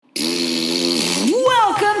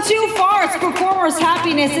to Farts, Performers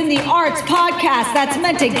Happiness in the Arts podcast that's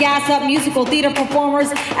meant to gas up musical theater performers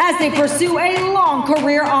as they pursue a long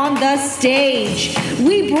career on the stage.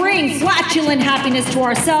 We bring flatulent happiness to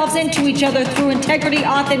ourselves and to each other through integrity,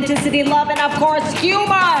 authenticity, love, and of course,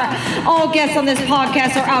 humor. All guests on this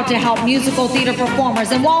podcast are out to help musical theater performers,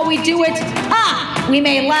 and while we do it, we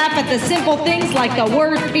may laugh at the simple things like the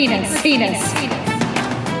word penis.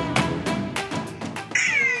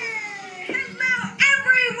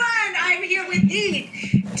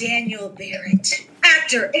 Daniel Barrett,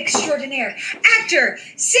 actor extraordinaire, actor,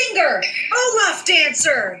 singer, Olaf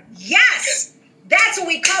dancer. Yes, that's what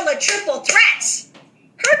we call a triple threat.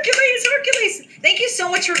 Hercules. Thank you so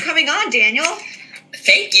much for coming on, Daniel.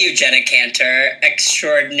 Thank you, Jenna Cantor,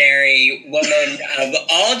 extraordinary woman of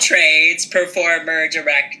all trades, performer,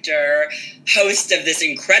 director, host of this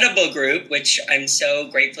incredible group, which I'm so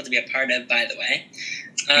grateful to be a part of, by the way.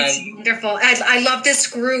 It's wonderful. I love this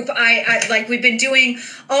group. I like, we've been doing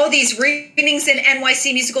all these readings in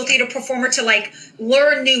NYC Musical Theater Performer to like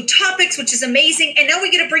learn new topics, which is amazing. And now we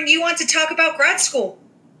get to bring you on to talk about grad school.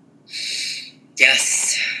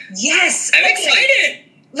 Yes. I'm excited.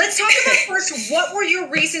 Let's talk about first, what were your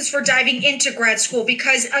reasons for diving into grad school?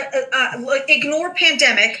 Because ignore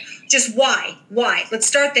pandemic, just why? Let's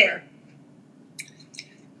start there.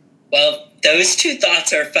 Well, those two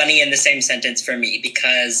thoughts are funny in the same sentence for me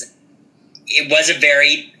because it was a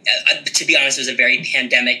very, to be honest, it was a very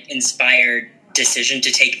pandemic-inspired decision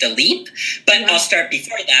to take the leap. But I'll start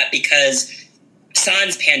before that because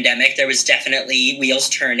sans pandemic, there was definitely wheels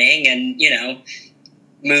turning and,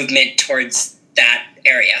 movement towards that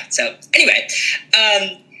area. So anyway,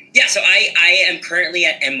 so I am currently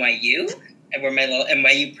at NYU. I wear my little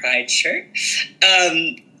NYU Pride shirt.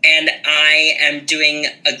 And I am doing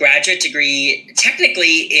a graduate degree,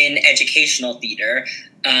 technically in educational theater,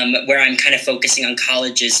 where I'm kind of focusing on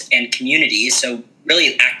colleges and communities, so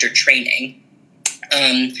really actor training.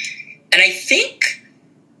 And I think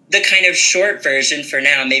the kind of short version for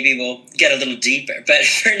now, maybe we'll get a little deeper, but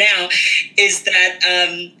for now, is that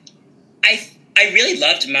I really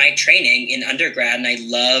loved my training in undergrad, and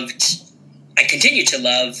I continue to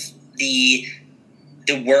love the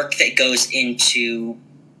work that goes into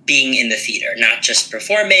being in the theater, not just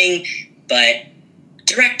performing, but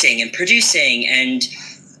directing and producing and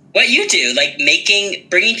what you do, like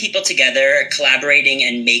bringing people together, collaborating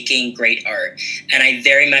and making great art. And I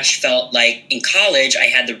very much felt like in college, I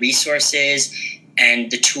had the resources and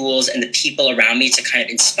the tools and the people around me to kind of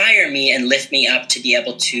inspire me and lift me up to be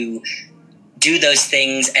able to do those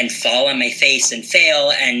things and fall on my face and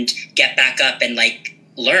fail and get back up and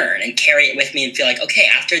learn and carry it with me and feel like, okay,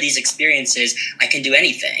 after these experiences, I can do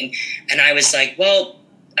anything. And I was like, well,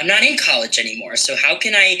 I'm not in college anymore. So how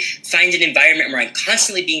can I find an environment where I'm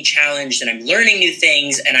constantly being challenged and I'm learning new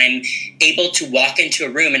things and I'm able to walk into a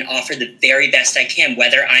room and offer the very best I can,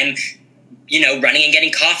 whether I'm, running and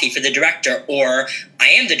getting coffee for the director, or I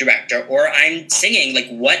am the director, or I'm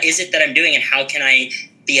singing, what is it that I'm doing and how can I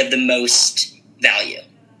be of the most value?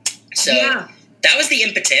 So that was the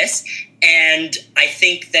impetus. And I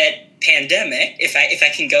think that pandemic, if I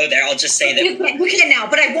can go there, I'll just say that we can now.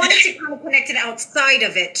 But I wanted to kind of connect it outside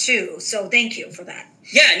of it too. So thank you for that.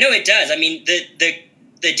 Yeah, no, it does. I mean,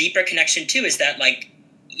 the deeper connection too is that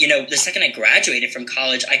the second I graduated from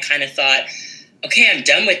college, I kind of thought, okay, I'm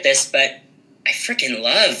done with this, but I freaking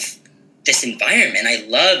love this environment. I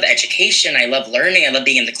love education. I love learning. I love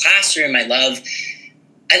being in the classroom. I love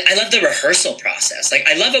the rehearsal process.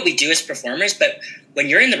 I love what we do as performers, but when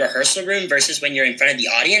you're in the rehearsal room versus when you're in front of the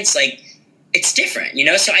audience, it's different,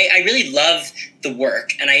 So I really love the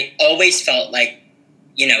work. And I always felt like,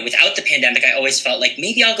 without the pandemic, I always felt like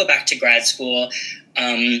maybe I'll go back to grad school.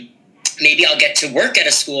 Maybe I'll get to work at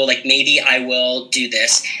a school. Maybe I will do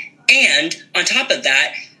this. And on top of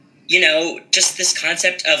that, just this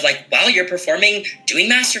concept of while you're performing, doing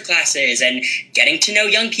master classes and getting to know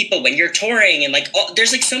young people when you're touring and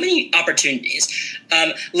there's so many opportunities,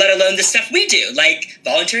 let alone the stuff we do,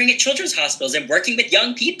 volunteering at children's hospitals and working with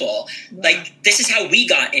young people. Yeah. This is how we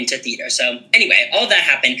got into theater. So anyway, all that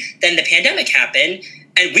happened. Then the pandemic happened.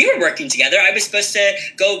 And we were working together. I was supposed to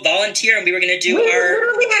go volunteer, and we were going to do we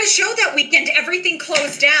literally had a show that weekend. Everything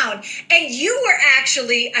closed down. And you were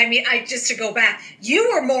actually, just to go back,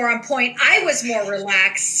 you were more on point. I was more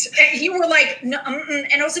relaxed. And you were no,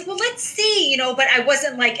 and I was like, well, let's see, but I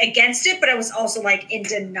wasn't against it, but I was also in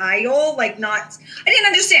denial, I didn't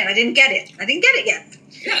understand. I didn't get it yet.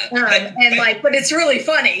 Yeah. But it's really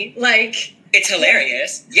funny. It's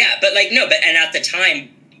hilarious. Yeah. But and at the time,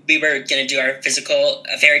 we were going to do our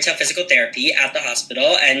fairy tale physical therapy at the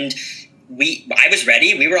hospital, and I was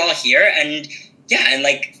ready. We were all here, and Yeah, and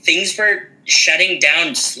like things were shutting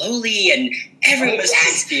down slowly and everyone was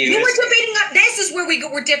confused. You were debating, this is where we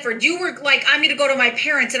were different. You were like, I'm going to go to my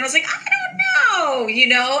parents. And I was like, I don't know, you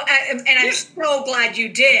know? And I'm so glad you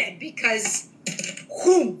did because,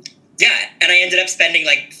 whew. Yeah, and I ended up spending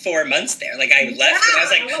like 4 months there. Like I left and I was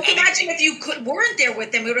like, well, imagine if you weren't there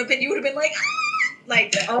with them, you would have been like,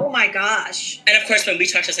 like, oh my gosh. And of course, when we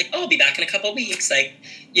talked, I was like, oh, I'll be back in a couple of weeks. Like,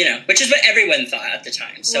 you know, which is what everyone thought at the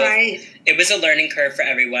time. So It was a learning curve for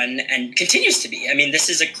everyone and continues to be. I mean, this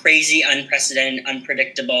is a crazy, unprecedented,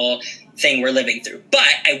 unpredictable thing we're living through. But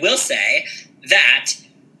I will say that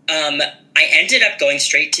I ended up going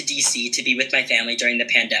straight to DC to be with my family during the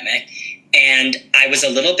pandemic. And I was a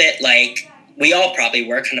little bit like, we all probably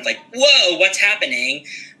were kind of like, whoa, what's happening?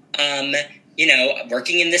 You know,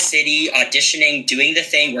 working in the city, auditioning, doing the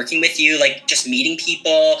thing, working with you, like just meeting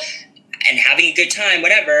people and having a good time,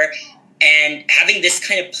 whatever. And having this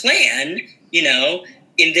kind of plan, you know,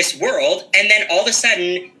 in this world. And then all of a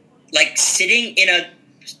sudden, like sitting in a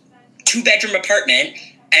 2-bedroom apartment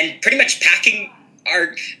and pretty much packing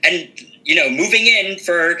you know, moving in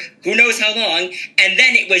for who knows how long. And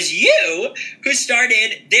then it was you who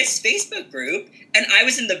started this Facebook group. And I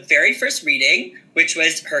was in the very first reading, which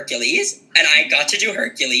was Hercules. And I got to do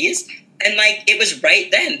Hercules. And like, it was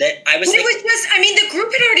right then that I was but like, it was just, I mean, the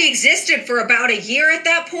group had already existed for about a year at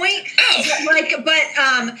that point. I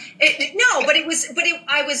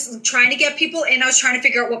was trying to get people in. I was trying to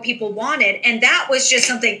figure out what people wanted. And that was just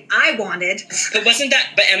something I wanted. But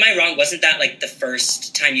am I wrong? Wasn't that like the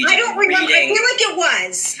first time you did I don't remember. reading? I feel like it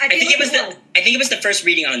was. I think it was the first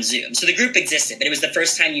reading on Zoom. So the group existed, but it was the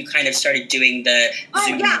first time you kind of started doing the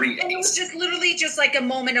Zoom readings. And it was just literally just like a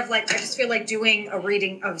moment of like, I just feel like doing a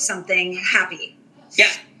reading of something happy.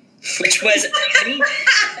 Yeah. Which was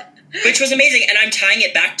amazing. And I'm tying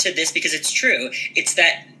it back to this because it's true. It's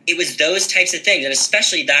that it was those types of things, and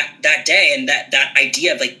especially that day and that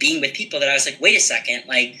idea of like being with people that I was like, wait a second,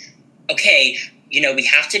 like, okay, you know, we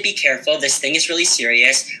have to be careful. This thing is really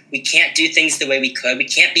serious. We can't do things the way we could. We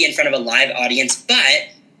can't be in front of a live audience, but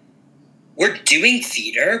we're doing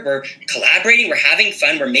theater. We're collaborating. We're having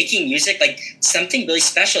fun. We're making music. Like something really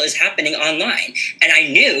special is happening online. And I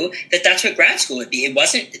knew that that's what grad school would be. It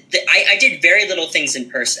wasn't, I did very little things in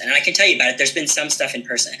person. And I can tell you about it. There's been some stuff in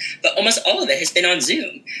person, but almost all of it has been on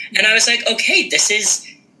Zoom. And I was like, okay, this is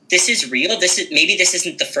real. Maybe this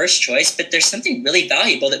isn't the first choice, but there's something really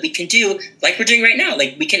valuable that we can do like we're doing right now.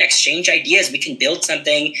 Like we can exchange ideas, we can build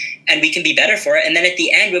something and we can be better for it. And then at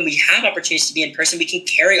the end, when we have opportunities to be in person, we can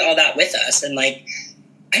carry all that with us. And like,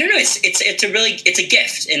 I don't know, it's a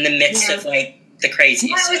gift in the midst of like the crazy.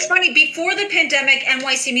 Yeah, it's funny. Before the pandemic,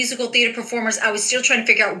 NYC Musical Theater Performers, I was still trying to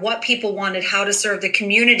figure out what people wanted, how to serve the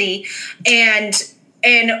community. And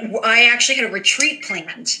I actually had a retreat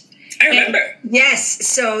planned. I remember. Yes.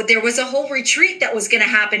 So there was a whole retreat that was going to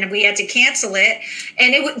happen and we had to cancel it.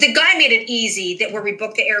 And the guy made it easy that where we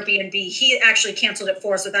booked the Airbnb. He actually canceled it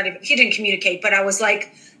for us he didn't communicate. But I was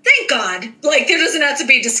like, thank God. Like there doesn't have to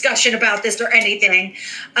be discussion about this or anything.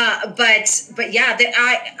 But yeah,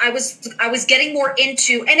 I was getting more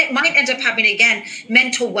into, and it might end up happening again,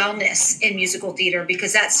 mental wellness in musical theater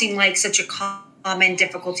because that seemed like such a common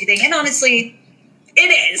difficulty thing. And honestly,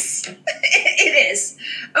 it is. It is.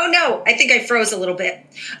 Oh no, I think I froze a little bit.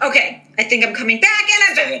 Okay, I think I'm coming back and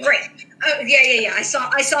I'm back. Great. Yeah. I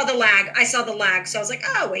saw the lag. So I was like,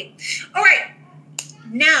 oh wait. All right.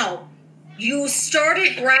 Now, you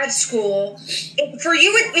started grad school. For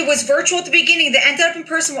you, it was virtual at the beginning. That ended up in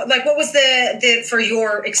person. Like, what was the for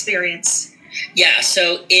your experience? Yeah.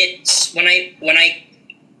 So it's when I.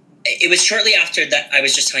 It was shortly after that I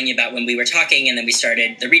was just telling you about when we were talking and then we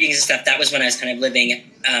started the readings and stuff. That was when I was kind of living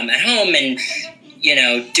at home and, you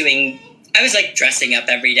know, I was like dressing up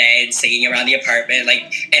every day and singing around the apartment,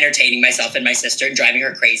 like entertaining myself and my sister and driving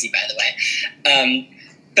her crazy, by the way.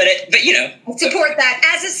 But you know. I support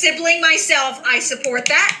that. As a sibling myself, I support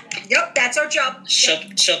that. Yep, that's our job. She'll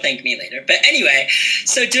thank me later. But anyway,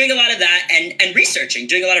 so doing a lot of that and researching,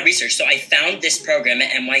 doing a lot of research. So I found this program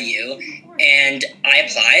at NYU and I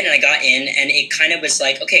applied and I got in and it kind of was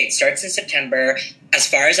like, okay, it starts in September. As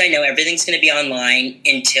far as I know, everything's going to be online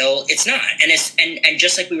until it's not. And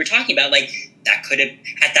just like we were talking about, like that could have,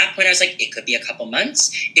 at that point I was like, it could be a couple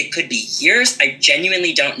months. It could be years. I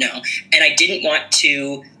genuinely don't know. And I didn't want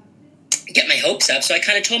to get my hopes up. So I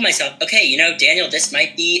kind of told myself, okay, you know, Daniel, this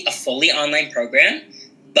might be a fully online program,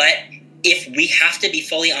 but if we have to be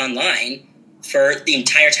fully online for the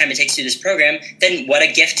entire time it takes to do this program, then what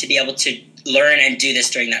a gift to be able to learn and do this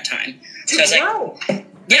during that time. So I was like,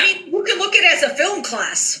 yeah. I mean, you can look at it as a film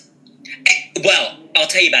class. Well, I'll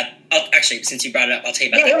tell you about. Actually, since you brought it up, I'll tell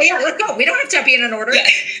you about that. Yeah, let's go. We don't have to be in an order.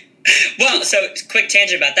 Well, so quick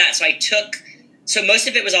tangent about that. So most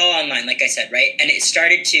of it was all online, like I said, right? And it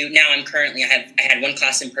started to, now I had one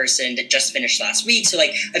class in person that just finished last week. So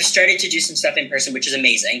like I've started to do some stuff in person, which is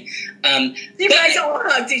amazing. You guys all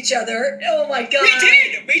hugged each other. Oh my God.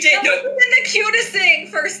 We did. That was the cutest thing,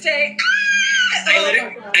 first day.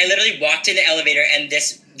 I literally walked in the elevator and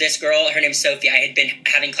this girl, her name's Sophie, I had been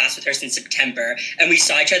having class with her since September, and we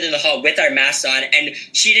saw each other in the hall with our masks on, and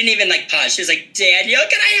she didn't even like pause. She was like, "Daniel,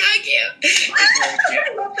 can I hug you?"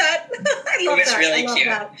 I love that. It was really cute.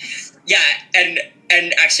 Yeah,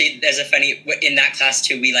 and actually, there's a funny, in that class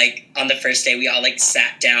too, we like, on the first day, we all like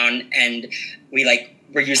sat down and we like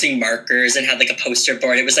were using markers and had like a poster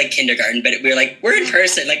board. It was like kindergarten, but we were like, we're in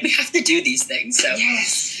person, like we have to do these things. So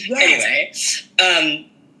anyway,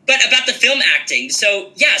 but about the film acting.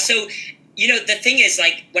 So you know, the thing is,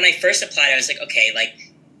 like, when I first applied, I was like, okay, like,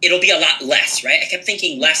 it'll be a lot less, right? I kept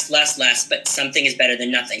thinking less, but something is better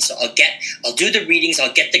than nothing. So I'll do the readings,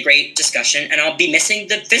 I'll get the great discussion, and I'll be missing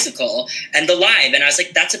the physical and the live. And I was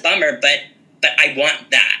like, that's a bummer, but I want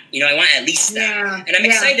that. You know, I want at least that. And I'm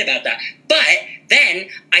excited about that. But then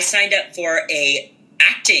I signed up for a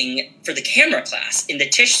acting for the camera class in the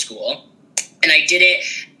Tisch School. And I did it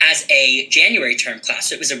as a January term class.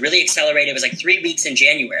 So it was a really accelerated, it was like 3 weeks in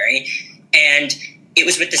January. And it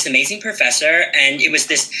was with this amazing professor. And it was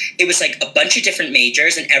like a bunch of different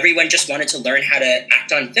majors, and everyone just wanted to learn how to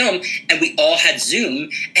act on film. And we all had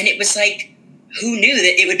Zoom. And it was like, who knew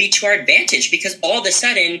that it would be to our advantage? Because all of a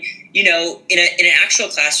sudden, you know, in an actual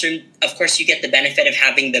classroom, of course, you get the benefit of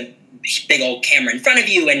having the big old camera in front of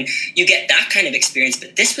you, and you get that kind of experience.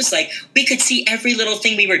 But this was like, we could see every little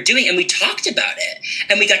thing we were doing, and we talked about it,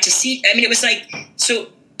 and we got to see, I mean, it was like, so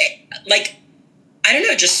like, I don't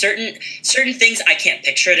know, just certain things I can't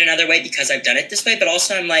picture it another way because I've done it this way, but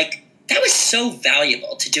also I'm like, that was so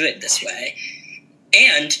valuable to do it this way.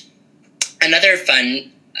 And another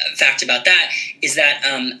fun fact about that is that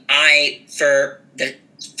for the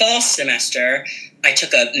fall semester, I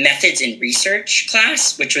took a methods in research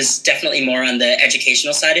class, which was definitely more on the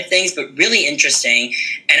educational side of things, but really interesting.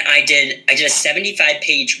 And I did a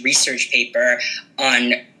 75-page research paper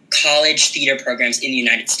on college theater programs in the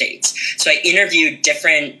United States. So I interviewed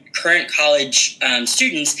different current college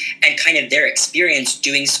students and kind of their experience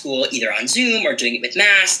doing school either on Zoom or doing it with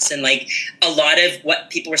masks. And like a lot of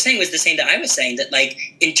what people were saying was the same that I was saying, that like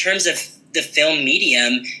in terms of the film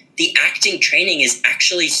medium, the acting training is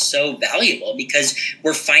actually so valuable because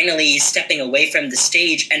we're finally stepping away from the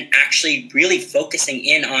stage and actually really focusing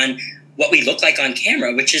in on what we look like on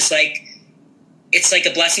camera, which is like, it's like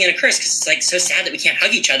a blessing and a curse because it's like so sad that we can't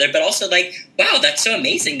hug each other, but also like, wow, that's so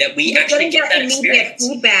amazing that we actually get that experience.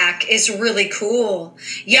 Feedback is really cool.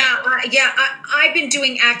 I've been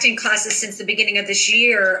doing acting classes since the beginning of this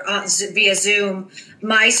year via Zoom,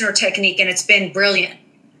 Meisner technique, and it's been brilliant.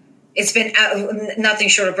 It's been nothing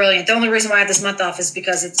short of brilliant. The only reason why I have this month off is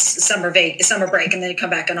because it's summer break, and then you come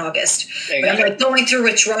back in August. But I'm like going through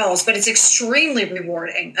withdrawals, but it's extremely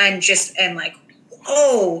rewarding and like,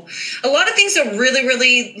 oh, a lot of things are really,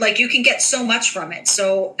 really, like, you can get so much from it.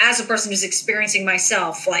 So as a person who's experiencing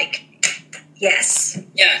myself, like, yes.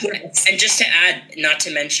 Yeah. Yes. And just to add, not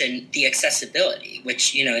to mention the accessibility,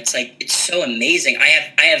 which, you know, it's like, it's so amazing. I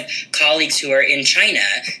have colleagues who are in China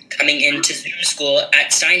coming into Zoom school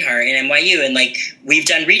at Steinhardt in NYU. And like, we've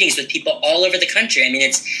done readings with people all over the country. I mean,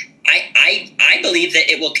 I believe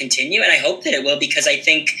that it will continue, and I hope that it will, because I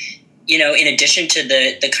think, you know, in addition to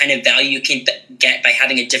the kind of value you can get by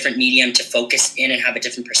having a different medium to focus in and have a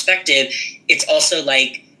different perspective, it's also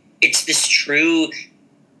like, it's this true,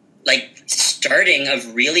 like, starting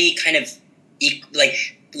of really kind of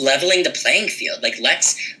like leveling the playing field. Like,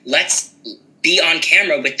 let's be on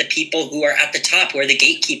camera with the people who are at the top, who are the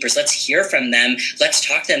gatekeepers. Let's hear from them. Let's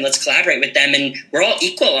talk to them. Let's collaborate with them. And we're all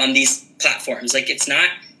equal on these platforms. Like, it's not,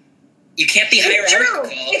 you can't be hierarchical.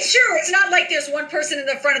 It's true. It's not like there's one person in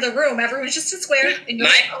the front of the room. Everyone's just a square.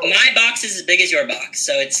 My box is as big as your box.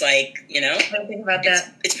 So it's like, you know. I don't think about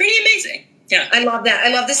that. It's pretty amazing. Yeah. I love that. I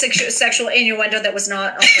love the sexual innuendo that was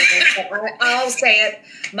not on purpose. I'll say it.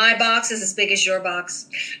 My box is as big as your box.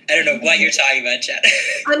 I don't know what you're talking about, Chad.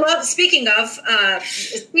 I love, speaking of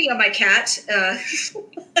my cat,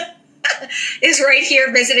 is right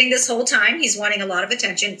here visiting this whole time. He's wanting a lot of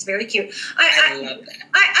attention. It's very cute. I love that.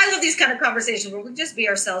 I love these kind of conversations where we just be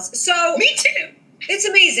ourselves. So me too. It's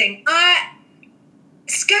amazing.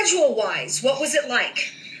 Schedule wise, what was it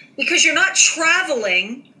like? Because you're not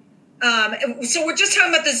traveling So we're just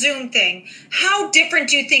talking about the Zoom thing. How different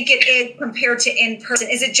do you think it is compared to in person?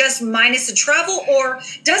 Is it just minus the travel, or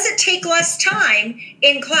does it take less time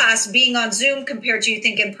in class being on Zoom compared to, you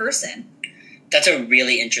think, in person? That's a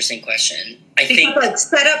really interesting question. I think like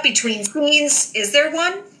setup between scenes, is there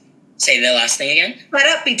one? Say the last thing again.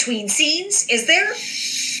 Setup between scenes, is there?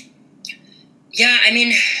 Yeah, I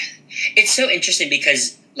mean, it's so interesting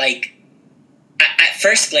because, like, at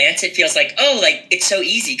first glance, it feels like, oh, like, it's so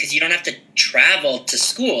easy because you don't have to travel to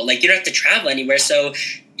school. Like, you don't have to travel anywhere, so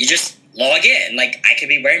you just log in. Like, I could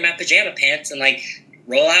be wearing my pajama pants and, like,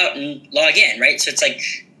 roll out and log in, right? So it's like,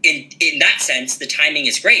 in that sense, the timing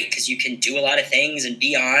is great because you can do a lot of things and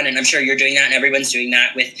be on, and I'm sure you're doing that and everyone's doing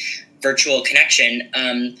that with virtual connection.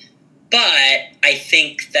 But I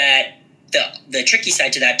think that the tricky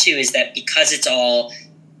side to that, too, is that because it's all,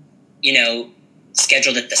 you know,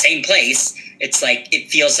 scheduled at the same place, it's like it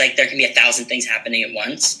feels like there can be 1,000 things happening at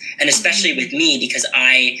once. And especially with me, because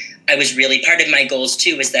I was really, part of my goals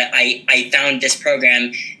too was that I found this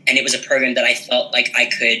program, and it was a program that I felt like I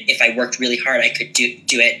could, if I worked really hard, I could do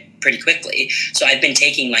it pretty quickly. So I've been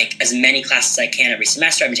taking like as many classes as I can every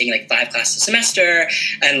semester. I've been taking like 5 classes a semester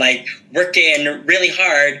and like working really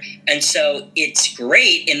hard. And so it's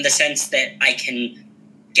great in the sense that I can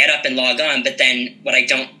get up and log on, but then what I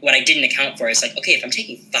didn't account for is like, okay, if I'm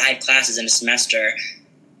taking 5 classes in a semester,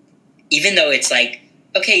 even though it's like,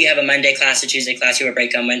 okay, you have a Monday class, a Tuesday class, you have a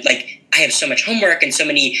break on Wednesday, like I have so much homework and so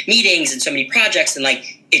many meetings and so many projects, and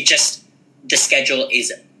like it just, the schedule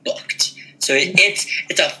is booked. So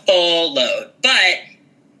it's a full load. But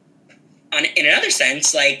in another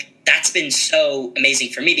sense, like that's been so amazing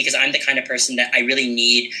for me because I'm the kind of person that I really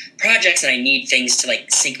need projects and I need things to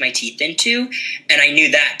like sink my teeth into. And I knew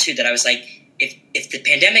that too, that I was like, if the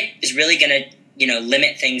pandemic is really going to, you know,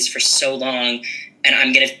 limit things for so long, and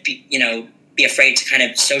I'm going to be, you know, be afraid to kind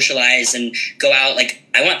of socialize and go out, like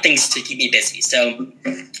I want things to keep me busy. So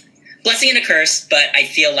blessing and a curse, but I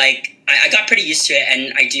feel like I got pretty used to it.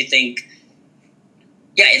 And I do think,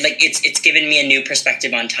 yeah, it's given me a new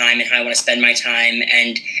perspective on time and how I want to spend my time,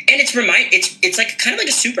 and it's like kind of like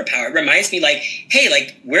a superpower. It reminds me like, hey,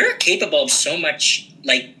 like we're capable of so much.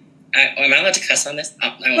 Like, am I allowed to cuss on this? Oh,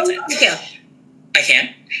 I won't say it. Yeah, I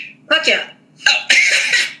can. Fuck yeah. Oh,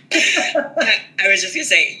 I was just gonna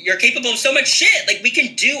say you're capable of so much shit. Like we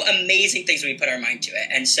can do amazing things when we put our mind to it,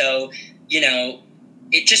 and so you know.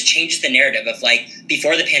 It just changes the narrative of like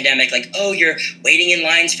before the pandemic, like, oh, you're waiting in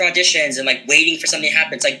lines for auditions and like waiting for something to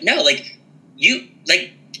happen. It's like, no, like you,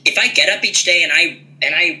 like if I get up each day and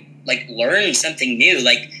I like learn something new,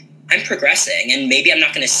 like I'm progressing, and maybe I'm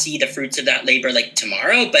not going to see the fruits of that labor like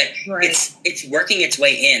tomorrow, but right. it's working its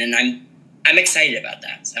way in, and I'm excited about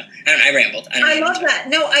that. So I rambled. I love that.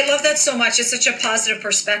 No, I love that so much. It's such a positive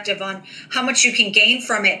perspective on how much you can gain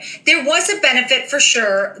from it. There was a benefit for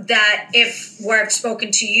sure that where I've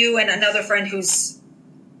spoken to you and another friend who's,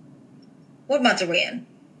 what month are we in?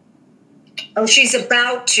 Oh, she's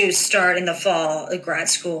about to start in the fall at grad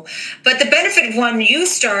school. But the benefit when you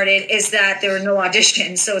started is that there are no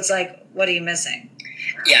auditions. So it's like, what are you missing?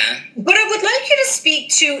 Yeah. But I would like you to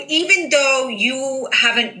speak to, even though you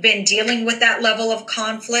haven't been dealing with that level of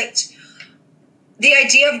conflict, the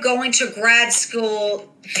idea of going to grad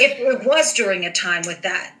school, if it was during a time with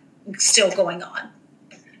that still going on.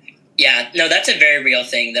 Yeah, no, that's a very real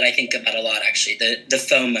thing that I think about a lot, actually, the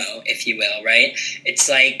FOMO, if you will, right? It's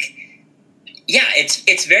like, yeah,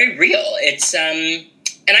 it's very real. It's, and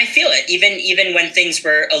I feel it, even when things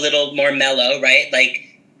were a little more mellow, right? Like,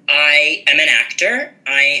 I am an actor.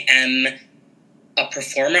 I am a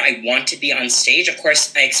performer. I want to be on stage. Of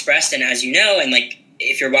course, I expressed, and as you know, and like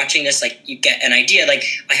if you're watching this, like you get an idea, like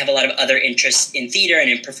I have a lot of other interests in theater and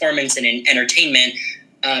in performance and in entertainment,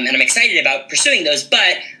 and I'm excited about pursuing those,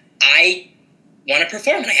 but I want to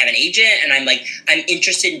perform, and I have an agent, and I'm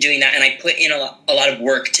interested in doing that, and I put in a lot of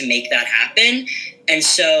work to make that happen. And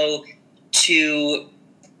so to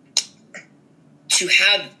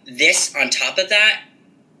have this on top of that,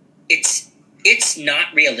 it's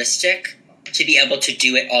not realistic to be able to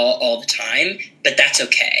do it all the time, but that's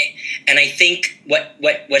okay. And I think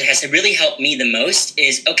what has really helped me the most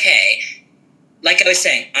is, okay, like I was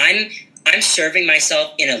saying, I'm serving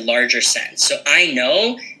myself in a larger sense. So I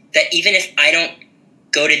know that even if I don't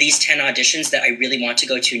go to these 10 auditions that I really want to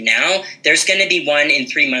go to now, there's going to be one in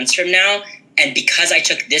 3 months from now. And because I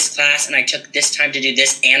took this class and I took this time to do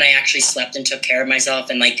this, and I actually slept and took care of myself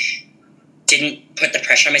and like didn't put the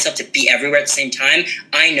pressure on myself to be everywhere at the same time,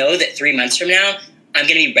 I know that 3 months from now, I'm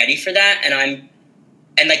going to be ready for that.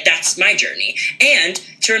 And that's my journey. And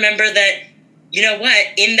to remember that, you know what,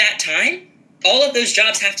 in that time, all of those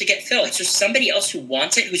jobs have to get filled. So somebody else who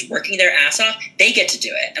wants it, who's working their ass off, they get to do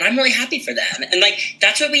it. And I'm really happy for them. And like,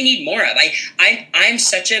 that's what we need more of. I'm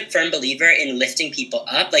such a firm believer in lifting people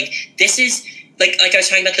up. Like, this is like I was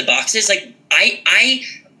talking about the boxes. Like,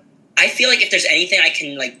 I feel like if there's anything I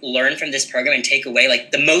can like learn from this program and take away,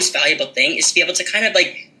 like the most valuable thing is to be able to kind of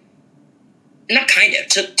like,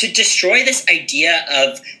 to destroy this idea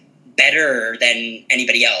of better than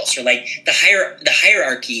anybody else, or like the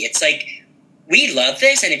hierarchy. It's like, we love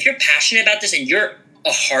this, and if you're passionate about this and you're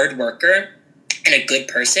a hard worker and a good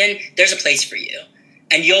person, there's a place for you,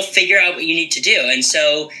 and you'll figure out what you need to do. And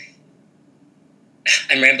so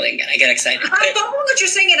I'm rambling again. I get excited. I'm following what you're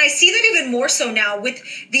saying, and I see that even more so now with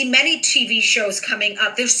the many TV shows coming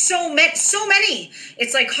up. There's so many.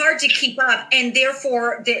 It's like hard to keep up, and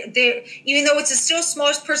therefore, they even though it's still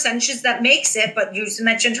small percentages that makes it. But you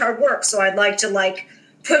mentioned hard work, so I'd like to like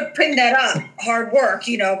bring that up. Hard work,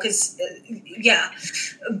 because yeah.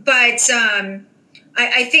 But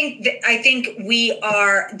I think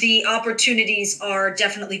the opportunities are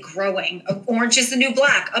definitely growing. Orange is the New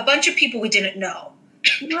Black. A bunch of people we didn't know.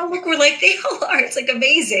 Look, we're like, they all are. It's like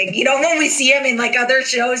amazing. When we see them in like other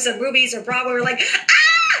shows and movies or Broadway, we're like,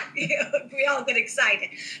 ah! We all get excited.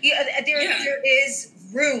 There is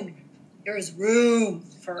room. There is room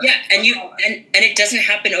for and it doesn't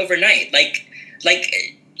happen overnight. Like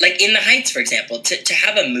In the Heights, for example, to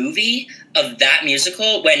have a movie of that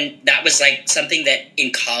musical when that was like something that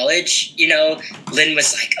in college, Lynn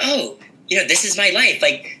was like, oh, this is my life.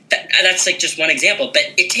 Like that's like just one example, but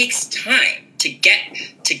it takes time to get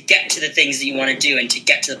to the things that you want to do and to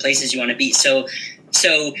get to the places you want to be. So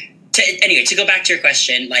to go back to your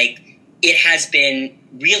question, like it has been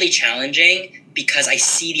really challenging because I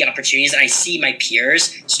see the opportunities and I see my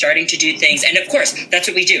peers starting to do things. And of course, that's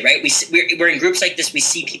what we do, right? We're in groups like this. We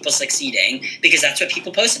see people succeeding because that's what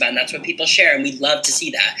people post about and that's what people share. And we love to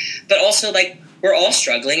see that. But also, like, we're all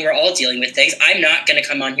struggling. We're all dealing with things. I'm not going to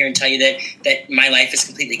come on here and tell you that my life is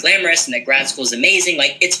completely glamorous and that grad school is amazing.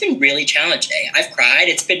 Like, it's been really challenging. I've cried.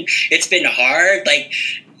 It's been hard. Like,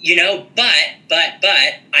 but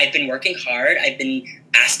I've been working hard. I've been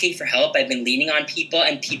asking for help. I've been leaning on people,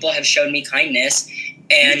 and people have shown me kindness.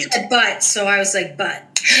 And you said but, so I was like,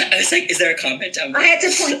 but. I was like, is there a comment? I had to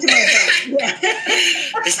point to my butt. Yeah.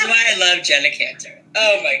 This is why I love Jenna Cantor.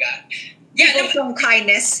 Oh my God. Yeah. People show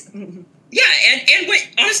kindness. Yeah, and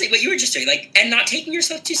what you were just doing, like, and not taking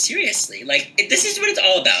yourself too seriously. Like, this is what it's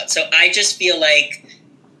all about. So I just feel like,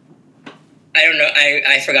 I don't know,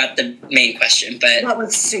 I forgot the main question, but... What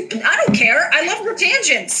was soup? I don't care. I love your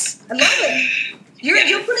tangents. I love it.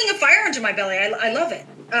 You're putting a fire under my belly. I love it.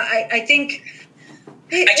 I think...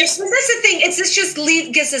 that's the thing. It's just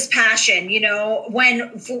gives us passion,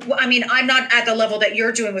 I'm not at the level that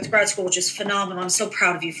you're doing with grad school, which is phenomenal. I'm so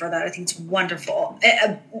proud of you for that. I think it's wonderful.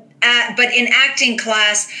 But in acting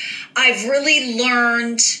class, I've really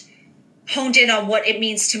honed in on what it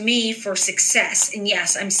means to me for success. And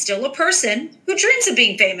yes, I'm still a person who dreams of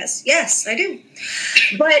being famous. Yes, I do.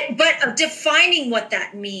 But defining what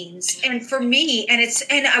that means. And for me,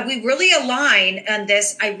 we really align on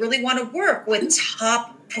this. I really want to work with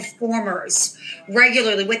top performers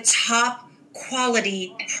regularly, with top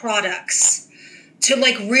quality products, to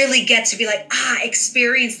like really get to be like,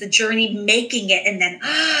 experience the journey making it. And then,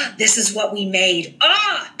 this is what we made.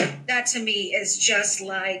 That to me is just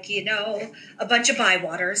like, a bunch of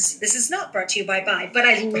Bywaters. This is not brought to you by Buy, but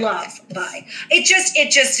I love Buy. It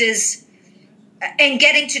just is. And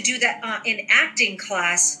getting to do that in acting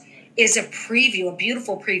class is a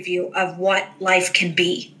beautiful preview of what life can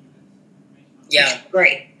be. Yeah.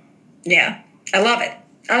 Great. Yeah. I love it.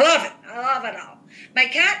 I love it all. My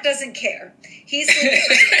cat doesn't care. He's sleeping on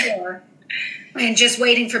the floor and just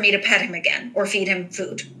waiting for me to pet him again or feed him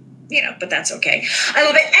food. But that's okay. I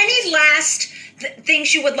love it. Any last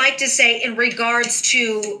things you would like to say in regards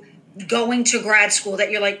to going to grad school that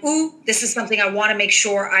you're like, ooh, this is something I want to make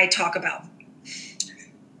sure I talk about?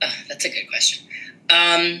 That's a good question.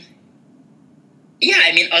 I'll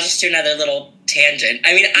just do another little tangent.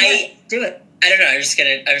 Do it. I don't know. I'm just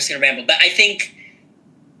gonna ramble. But I think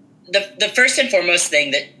the first and foremost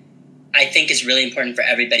thing that I think is really important for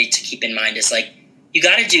everybody to keep in mind is like, you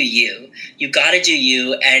got to do you. You got to do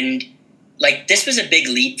you. And like, this was a big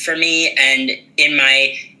leap for me. And in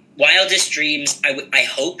my wildest dreams, I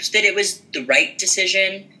hoped that it was the right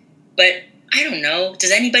decision, but I don't know.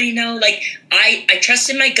 Does anybody know? Like, I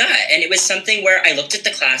trusted my gut, and it was something where I looked at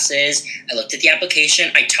the classes, I looked at the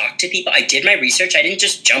application, I talked to people, I did my research. I didn't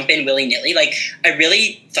just jump in willy-nilly. Like, I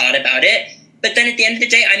really thought about it. But then at the end of the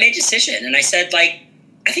day, I made a decision, and I said, like,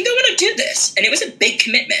 I think I want to do this. And it was a big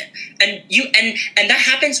commitment. And and that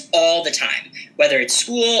happens all the time, whether it's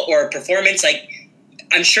school or performance. Like,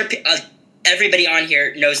 I'm sure everybody on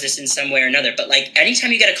here knows this in some way or another, but like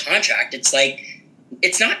anytime you get a contract, it's like,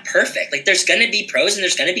 it's not perfect. Like, there's going to be pros and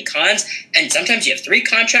there's going to be cons. And sometimes you have 3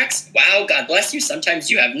 contracts. Wow, God bless you. Sometimes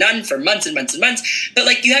you have none for months and months and months. But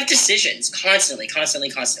like, you have decisions constantly.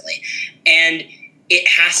 And it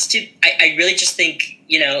has to, I really just think,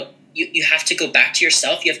 you know, you have to go back to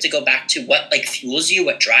yourself. You have to go back to what like fuels you,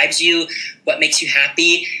 what drives you, what makes you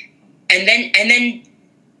happy. And then,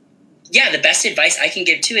 yeah, the best advice I can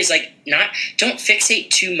give too is like, don't fixate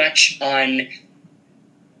too much on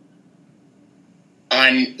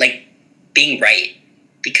like being right,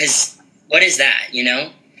 because what is that, you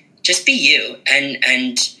know? Just be you and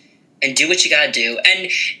do what you gotta do. And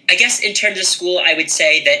I guess in terms of school, I would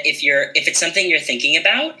say that if it's something you're thinking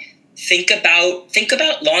about, think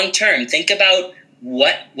about long term. Think about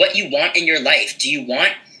what you want in your life. Do you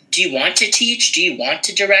want to teach? Do you want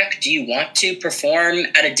to direct? Do you want to perform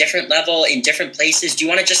at a different level in different places? Do you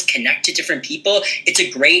want to just connect to different people? It's a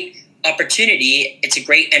great opportunity. It's a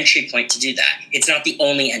great entry point to do that. It's not the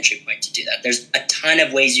only entry point to do that. There's a ton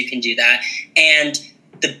of ways you can do that. And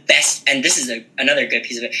the best, and this is another good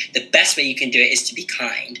piece of it, the best way you can do it is to be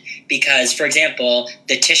kind. Because, for example,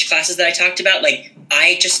 the Tisch classes that I talked about, like,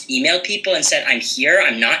 I just emailed people and said, I'm here,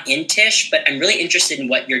 I'm not in Tisch, but I'm really interested in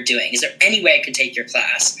what you're doing. Is there any way I could take your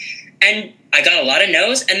class? And I got a lot of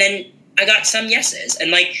no's, and then I got some yeses. And,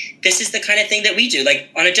 like, this is the kind of thing that we do, like,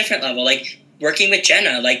 on a different level. Like, working with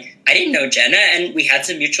Jenna, like, I didn't know Jenna, and we had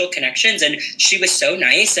some mutual connections, and she was so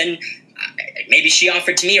nice, and maybe she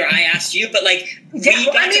offered to me or I asked you, but like, we met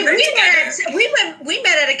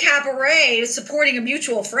at a cabaret supporting a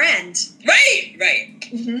mutual friend. Right.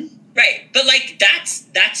 Mm-hmm. Right. But like, that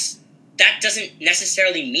doesn't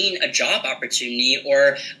necessarily mean a job opportunity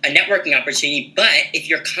or a networking opportunity. But if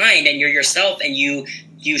you're kind and you're yourself and you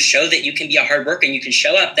show that you can be a hard worker and you can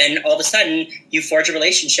show up, then all of a sudden you forge a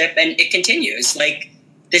relationship and it continues. Like,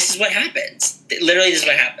 this is what happens. Literally, this is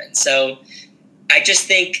what happens. So I just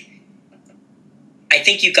think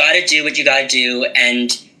you got to do what you got to do and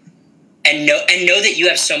know that you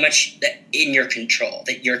have so much that in your control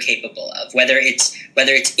that you're capable of, whether it's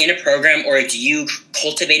in a program or it's you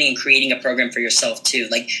cultivating and creating a program for yourself too.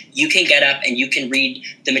 Like, you can get up and you can read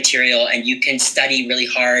the material and you can study really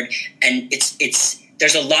hard. And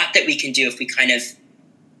there's a lot that we can do if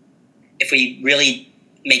we really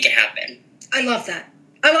make it happen. I love that.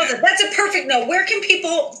 That's a perfect note. Where can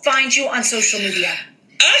people find you on social media?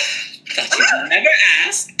 Thought you'd never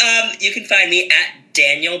ask. You can find me at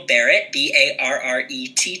Daniel Barrett,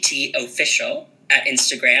 BARRETT official at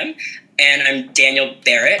Instagram, and I'm Daniel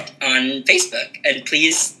Barrett on Facebook. And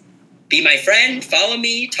please be my friend, follow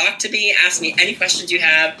me, talk to me, ask me any questions you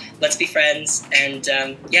have. Let's be friends. And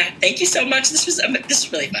yeah, thank you so much. This was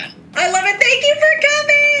really fun. I love it.